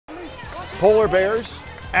Polar Bears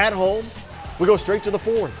at home. We go straight to the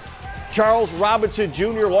fourth. Charles Robinson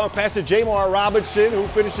Jr. long pass to Jamar Robinson, who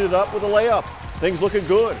finishes it up with a layup. Things looking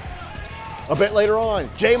good. A bit later on,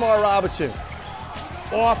 Jamar Robinson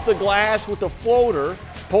off the glass with the floater.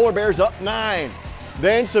 Polar Bears up 9.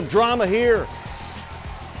 Then some drama here.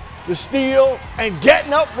 The steal and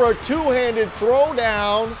getting up for a two-handed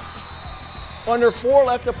throwdown. Under 4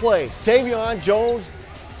 left to play. Tavion Jones,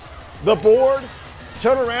 the board,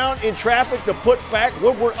 turn around in traffic, the put back.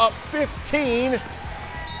 Woodward up 15.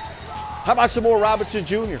 How about some more Robinson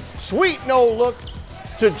Jr.? Sweet no look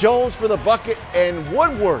to Jones for the bucket, and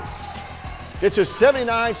Woodward gets a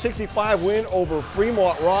 79-65 win over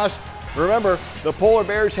Fremont Ross. Remember, the Polar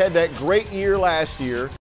Bears had that great year last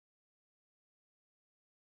year.